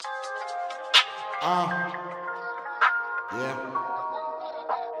Yeah.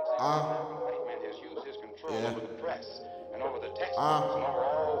 White man has used his control Yeah. over the press and over the textbooks Uh. and over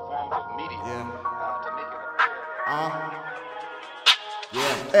all forms of media Yeah. to make it appear.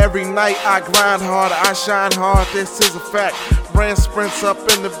 Yeah. Every night I grind hard, I shine hard, this is a fact. Brand sprints up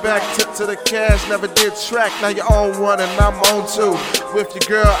in the back, tip to the cash, never did track. Now you own one and I'm on two. With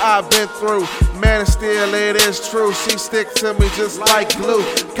your girl I've been through, man still it is true. She stick to me just like glue.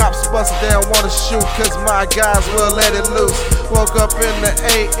 Cops bust down, wanna shoot, cause my guys will let it loose. Woke up in the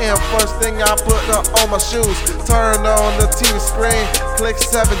AM, first thing I put on my shoes. Turned on the TV screen, click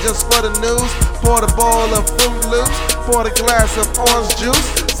 7 just for the news. Poured a bowl of Fruit Loops, poured a glass of orange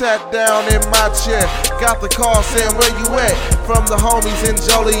juice. Sat down in my chair, got the call saying where you at? From the homies in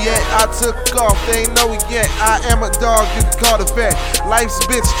Joliet. I took off, they ain't know it yet. I am a dog, you can call the vet. Life's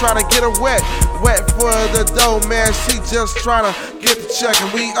bitch tryna get her wet. Wet for the dough, man, she just tryna get the check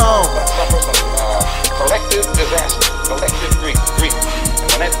and we on. Suffer some collective disaster, collective grief. And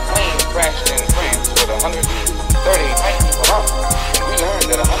when that plane crashed in France with 130 white people on, and we learned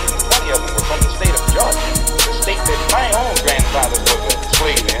that 120 of them were from the state of Georgia, the state that my own grandfather was a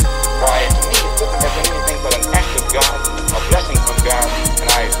slave in, why, to me, it couldn't have been anything but an act of God, a blessing from God, and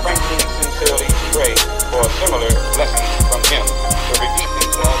I frankly and sincerely pray for similar blessings from Him to repeat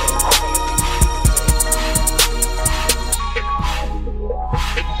themselves and ultimately.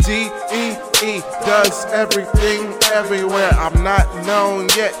 DEE does everything everywhere. I'm not known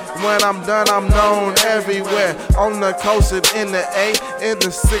yet. When I'm done, I'm known everywhere. On the coast and in the A, in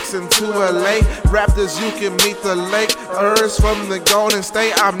the 6 and 2 LA. Raptors, you can meet the lake. Earths from the Golden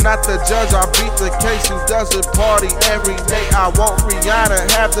State. I'm not the judge, I beat the case. Who doesn't party every day? I want Rihanna,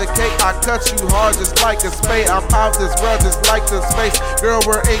 have the cake. I cut you hard just like a spade. I'm out this world just like the space. Girl,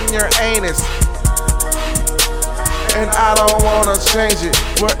 we're in your anus. And I don't wanna change it.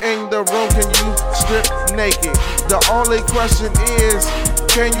 We're in the room, can you strip naked? The only question is,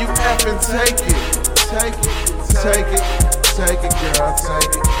 can you effing take it? Take it, take it, take it, girl,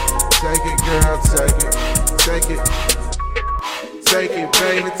 take it. Take it, girl, take it. Take it, take it,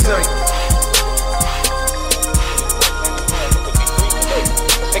 baby, take it.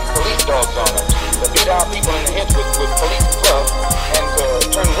 Sick police dogs on us, to beat our people in the heads with police clubs, and to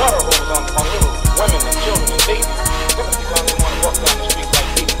turn water hoses on little women and children and babies. Simply because they want to walk down the street like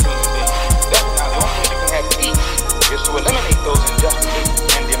decent human beings. That's now the only way you can have peace is to eliminate those injustices,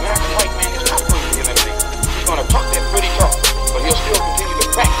 and the American white man is not going to eliminate. He's going to talk that pretty talk, but he'll still continue to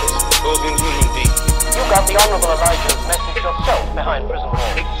practice those inhuman deeds. You got the Honorable Elijah's message yourself behind prison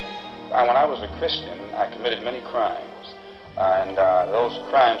walls. When I was a Christian, I committed many crimes, and those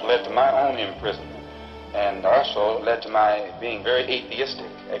crimes led to my own imprisonment, and also led to my being very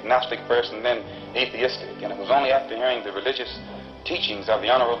atheistic, agnostic first and then atheistic. And it was only after hearing the religious teachings of the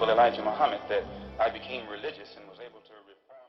Honorable Elijah Muhammad that I became religious.